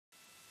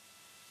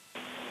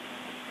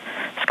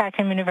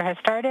Tracking maneuver has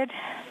started.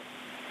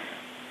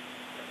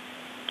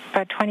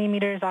 About 20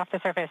 meters off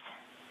the surface.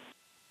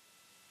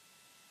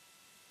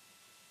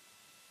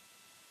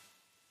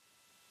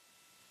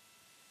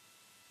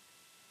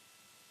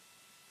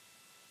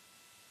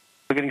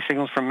 We're getting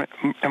signals from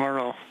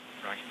MRO.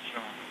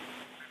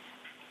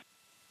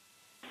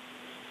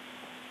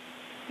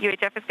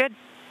 UHF is good.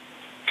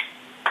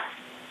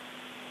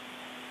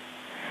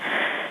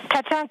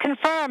 Touchdown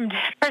confirmed.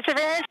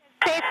 Perseverance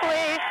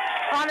safely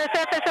on the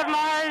surface of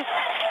Mars,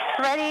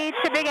 ready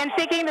to begin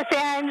seeking the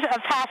signs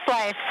of past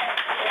life.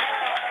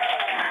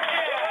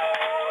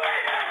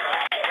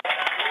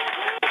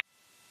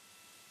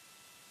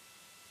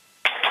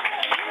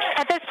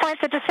 At this point,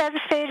 the descent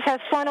stage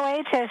has flown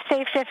away to a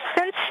safe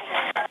distance.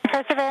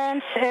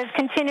 Perseverance is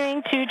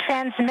continuing to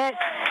transmit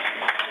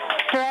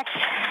direct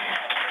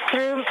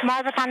through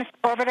Mars Reconnaissance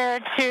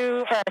Orbiter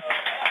to Earth.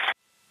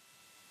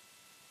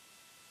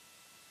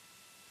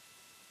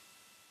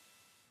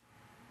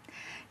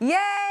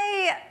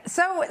 Yay!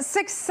 So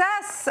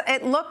success.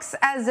 It looks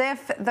as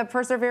if the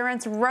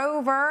Perseverance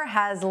rover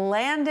has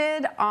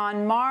landed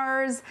on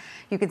Mars.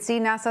 You can see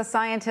NASA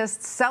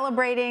scientists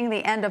celebrating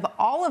the end of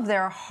all of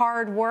their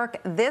hard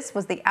work. This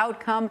was the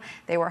outcome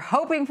they were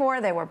hoping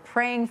for, they were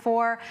praying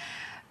for.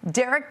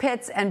 Derrick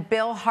Pitts and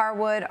Bill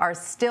Harwood are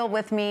still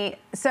with me.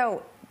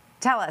 So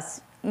tell us,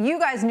 you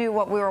guys knew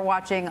what we were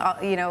watching.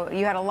 You know,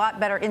 you had a lot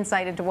better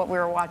insight into what we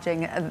were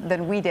watching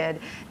than we did.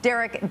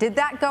 Derrick, did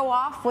that go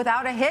off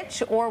without a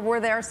hitch, or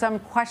were there some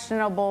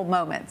questionable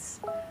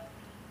moments?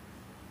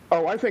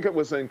 Oh, I think it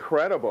was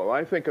incredible.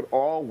 I think it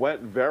all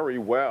went very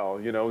well.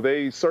 You know,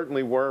 they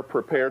certainly were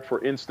prepared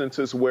for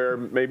instances where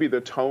maybe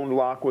the tone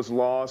lock was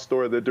lost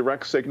or the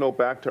direct signal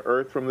back to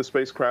Earth from the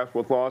spacecraft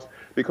was lost,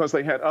 because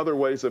they had other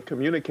ways of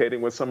communicating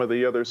with some of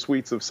the other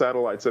suites of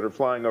satellites that are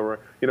flying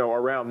over, you know,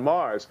 around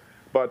Mars.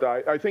 But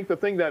I think the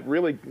thing that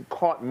really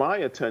caught my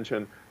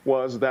attention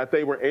was that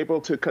they were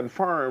able to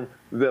confirm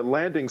the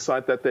landing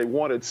site that they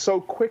wanted so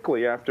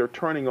quickly after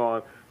turning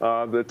on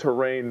the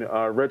terrain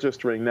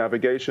registering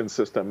navigation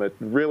system. It's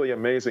really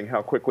amazing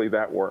how quickly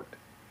that worked.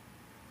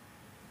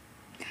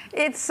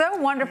 It's so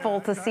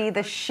wonderful to see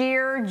the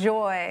sheer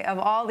joy of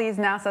all these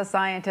NASA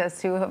scientists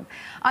who have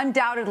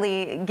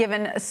undoubtedly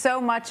given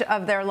so much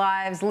of their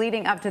lives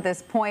leading up to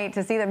this point.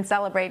 To see them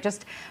celebrate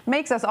just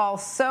makes us all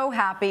so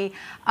happy.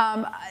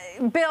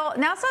 Bill,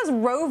 NASA's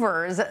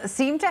rovers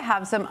seem to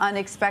have some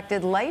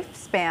unexpected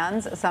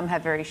lifespans. Some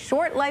have very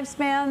short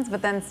lifespans,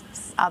 but then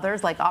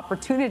others, like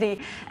Opportunity,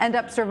 end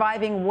up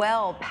surviving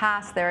well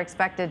past their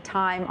expected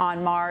time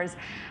on Mars.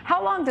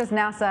 How long does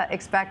NASA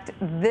expect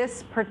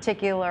this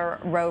particular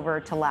rover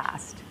to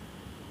last?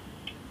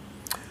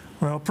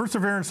 Well,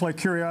 Perseverance, like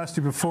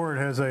Curiosity before it,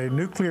 has a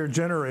nuclear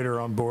generator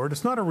on board.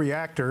 It's not a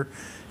reactor.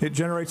 It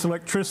generates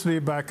electricity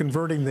by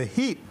converting the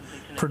heat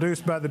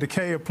produced by the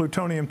decay of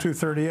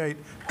plutonium-238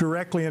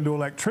 directly into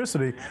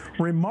electricity.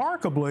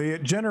 Remarkably,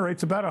 it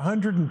generates about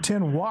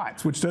 110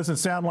 watts, which doesn't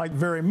sound like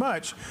very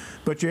much,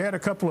 but you had a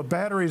couple of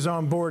batteries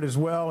on board as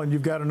well, and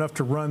you've got enough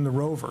to run the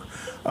rover.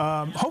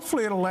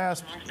 Hopefully it'll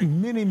last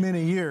many,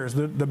 many years.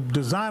 The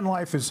design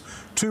life is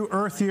 2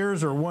 Earth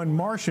years or 1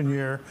 Martian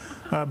year,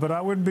 but I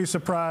wouldn't be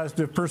surprised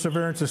if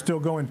Perseverance is still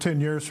going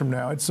 10 years from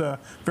now. It's a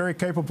very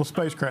capable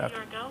spacecraft.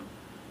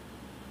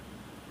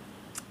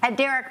 And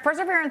Derrick,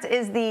 Perseverance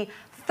is the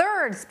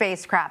 3rd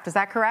spacecraft, is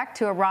that correct,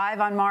 to arrive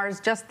on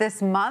Mars just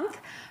this month,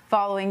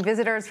 following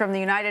visitors from the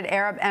United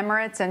Arab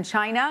Emirates and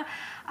China.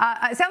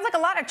 It sounds like a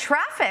lot of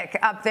traffic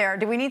up there.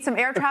 Do we need some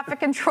air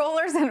traffic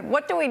controllers? And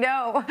what do we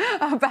know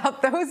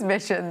about those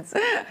missions?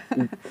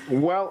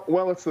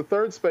 Well, it's the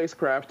 3rd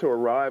spacecraft to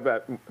arrive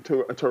at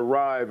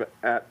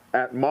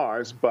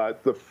Mars,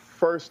 but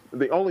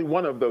the only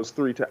one of those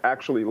 3 to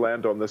actually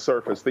land on the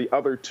surface. The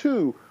other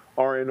 2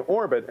 are in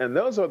orbit, and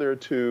those other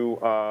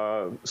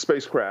 2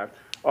 spacecraft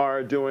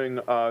are doing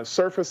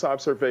surface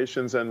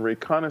observations and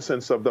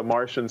reconnaissance of the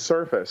Martian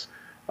surface.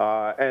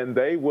 And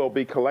they will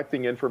be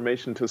collecting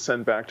information to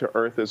send back to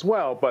Earth as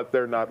well, but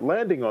they're not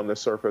landing on the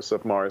surface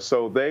of Mars,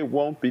 so they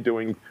won't be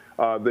doing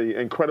the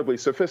incredibly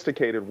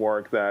sophisticated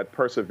work that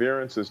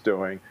Perseverance is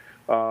doing.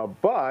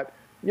 But,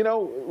 you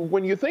know,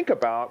 when you think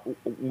about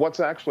what's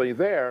actually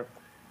there,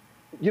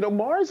 you know,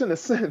 Mars, in a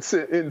sense,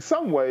 in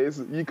some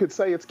ways, you could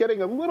say it's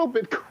getting a little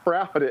bit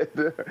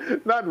crowded.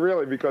 Not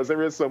really, because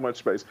there is so much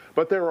space.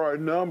 But there are a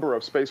number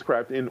of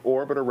spacecraft in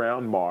orbit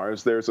around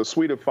Mars. There's a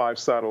suite of 5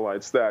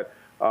 satellites that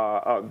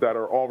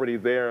are already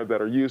there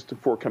that are used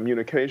for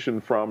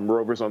communication from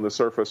rovers on the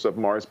surface of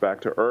Mars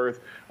back to Earth.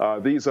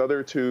 These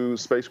other 2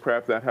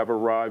 spacecraft that have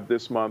arrived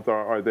this month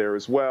are there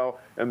as well,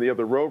 and the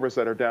other rovers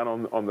that are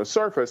down on the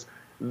surface.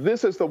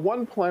 This is the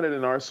one planet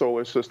in our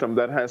solar system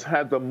that has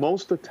had the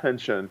most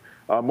attention,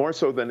 more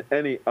so than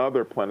any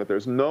other planet.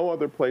 There's no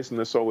other place in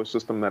the solar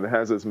system that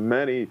has as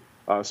many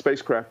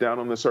spacecraft down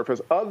on the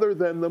surface other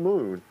than the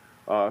moon.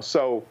 But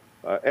the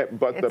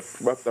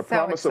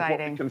promise of what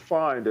we can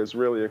find is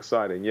really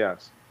exciting,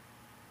 yes.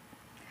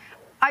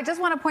 I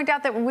just want to point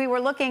out that we were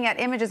looking at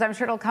images, I'm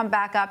sure it'll come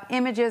back up,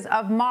 images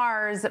of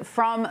Mars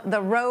from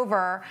the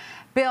rover.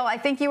 Bill, I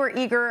think you were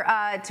eager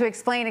to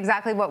explain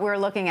exactly what we were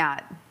looking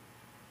at.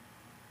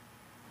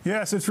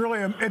 Yes, it's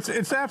really,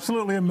 it's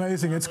absolutely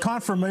amazing. It's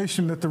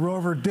confirmation that the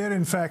rover did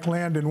in fact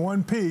land in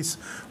one piece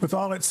with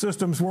all its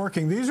systems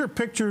working. These are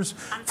pictures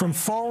from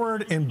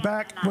forward and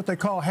back, what they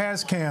call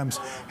HazCams,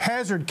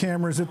 hazard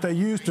cameras that they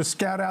use to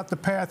scout out the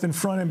path in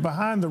front and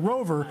behind the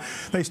rover.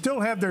 They still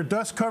have their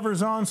dust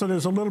covers on, so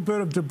there's a little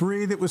bit of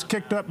debris that was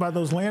kicked up by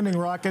those landing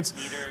rockets.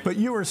 But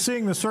you are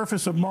seeing the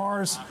surface of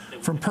Mars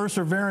from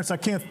Perseverance. I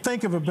can't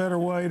think of a better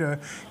way to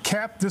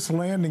cap this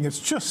landing. It's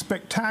just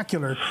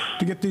spectacular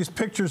to get these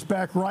pictures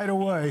back right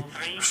away,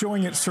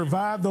 showing it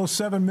survived those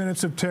 7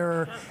 minutes of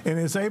terror and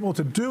is able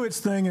to do its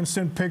thing and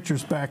send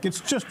pictures back.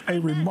 It's just a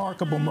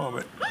remarkable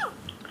moment.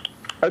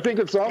 I think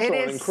it's also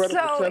an incredible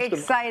testimony. It is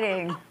so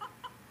exciting.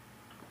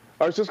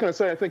 I was just going to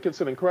say, I think it's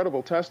an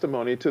incredible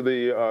testimony to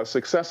the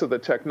success of the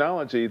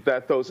technology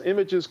that those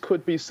images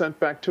could be sent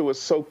back to us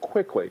so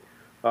quickly.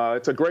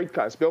 It's a great,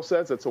 as Bill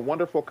says, it's a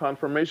wonderful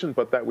confirmation,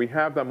 but that we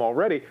have them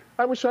already.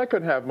 I wish I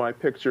could have my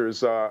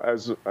pictures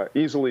as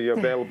easily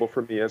available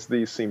for me as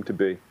these seem to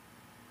be.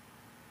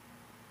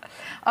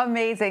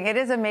 Amazing. It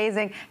is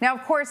amazing. Now,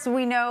 of course,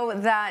 we know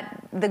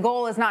that the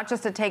goal is not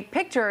just to take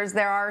pictures.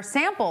 There are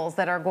samples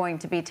that are going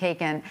to be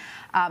taken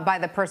by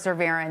the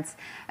Perseverance.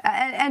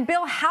 And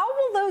Bill, how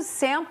will those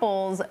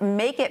samples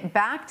make it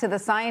back to the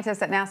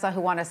scientists at NASA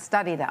who want to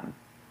study them?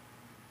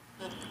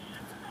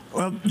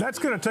 Well, that's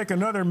going to take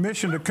another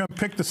mission to come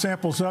pick the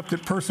samples up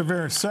that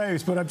Perseverance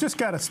saves, but I've just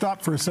got to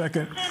stop for a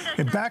second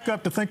and back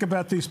up to think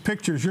about these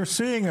pictures. You're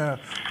seeing a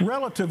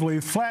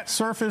relatively flat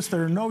surface.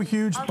 There are no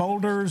huge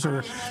boulders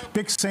or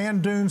big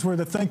sand dunes where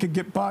the thing could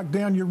get bogged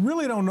down. You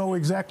really don't know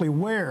exactly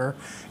where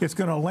it's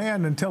going to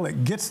land until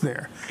it gets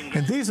there.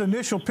 And these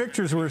initial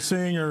pictures we're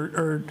seeing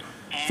are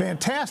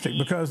fantastic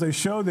because they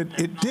show that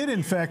it did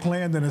in fact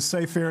land in a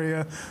safe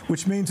area,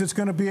 which means it's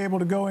going to be able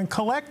to go and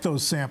collect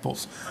those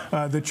samples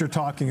that you're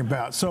talking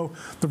about. So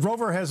the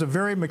rover has a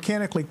very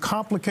mechanically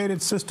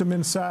complicated system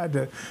inside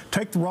to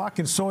take the rock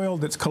and soil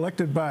that's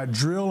collected by a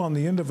drill on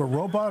the end of a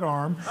robot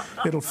arm.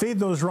 It'll feed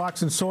those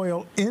rocks and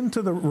soil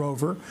into the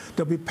rover.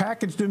 They'll be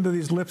packaged into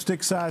these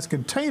lipstick-sized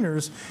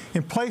containers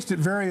and placed at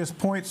various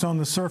points on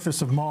the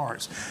surface of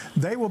Mars.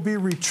 They will be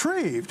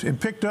retrieved and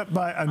picked up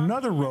by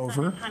another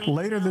rover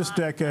later this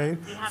decade,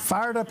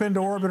 fired up into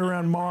orbit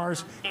around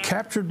Mars,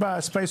 captured by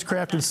a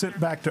spacecraft, and sent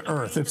back to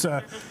Earth. It's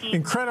an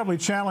incredibly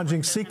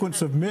challenging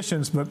sequence of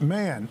missions, but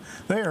man,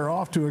 they are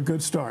off to a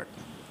good start.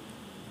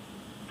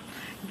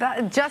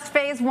 Just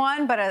phase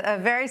one, but a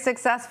very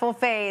successful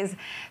phase.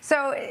 So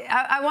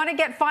I want to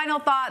get final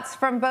thoughts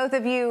from both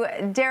of you.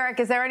 Derrick,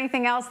 is there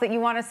anything else that you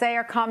want to say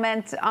or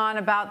comment on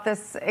about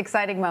this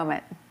exciting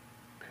moment?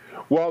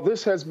 Well,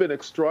 this has been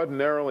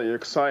extraordinarily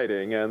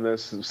exciting, and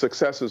this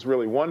success is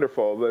really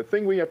wonderful. The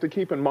thing we have to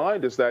keep in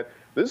mind is that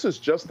this is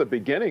just the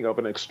beginning of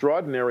an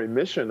extraordinary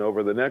mission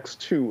over the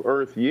next 2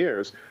 Earth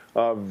years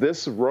of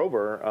this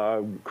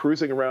rover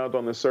cruising around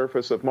on the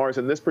surface of Mars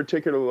in this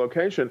particular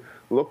location,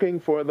 looking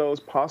for those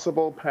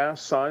possible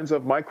past signs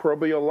of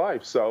microbial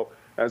life. So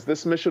as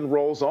this mission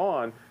rolls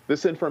on,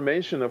 this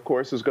information, of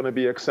course, is going to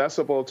be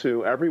accessible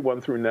to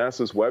everyone through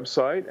NASA's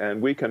website,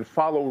 and we can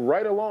follow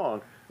right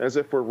along as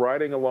if we're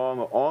riding along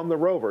on the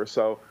rover.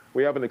 So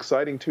we have an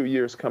exciting 2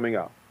 years coming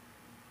up.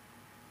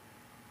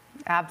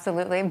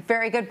 Absolutely.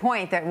 Very good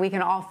point that we can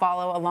all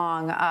follow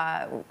along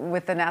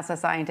with the NASA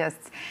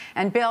scientists.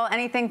 And Bill,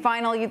 anything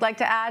final you'd like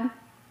to add?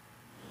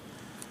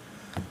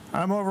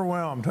 I'm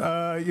overwhelmed.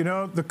 You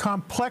know, the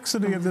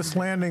complexity of this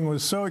landing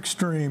was so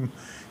extreme.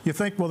 You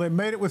think, well, they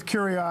made it with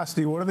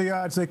Curiosity. What are the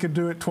odds they could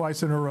do it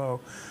twice in a row?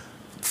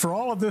 For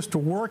all of this to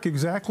work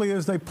exactly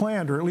as they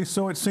planned, or at least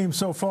so it seems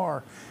so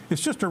far,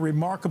 it's just a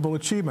remarkable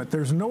achievement.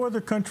 There's no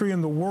other country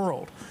in the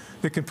world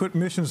that can put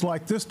missions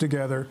like this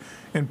together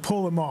and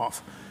pull them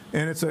off.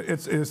 And it's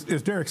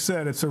as Derrick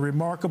said, it's a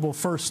remarkable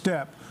first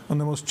step on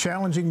the most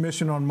challenging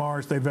mission on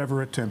Mars they've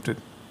ever attempted.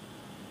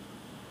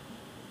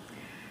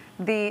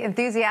 The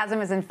enthusiasm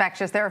is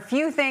infectious. There are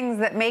few things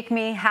that make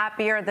me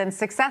happier than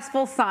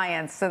successful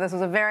science. So this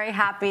was a very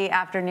happy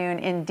afternoon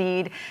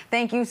indeed.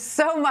 Thank you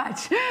so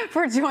much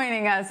for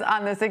joining us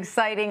on this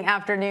exciting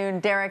afternoon.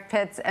 Derrick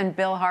Pitts and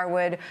Bill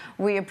Harwood,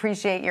 we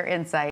appreciate your insight.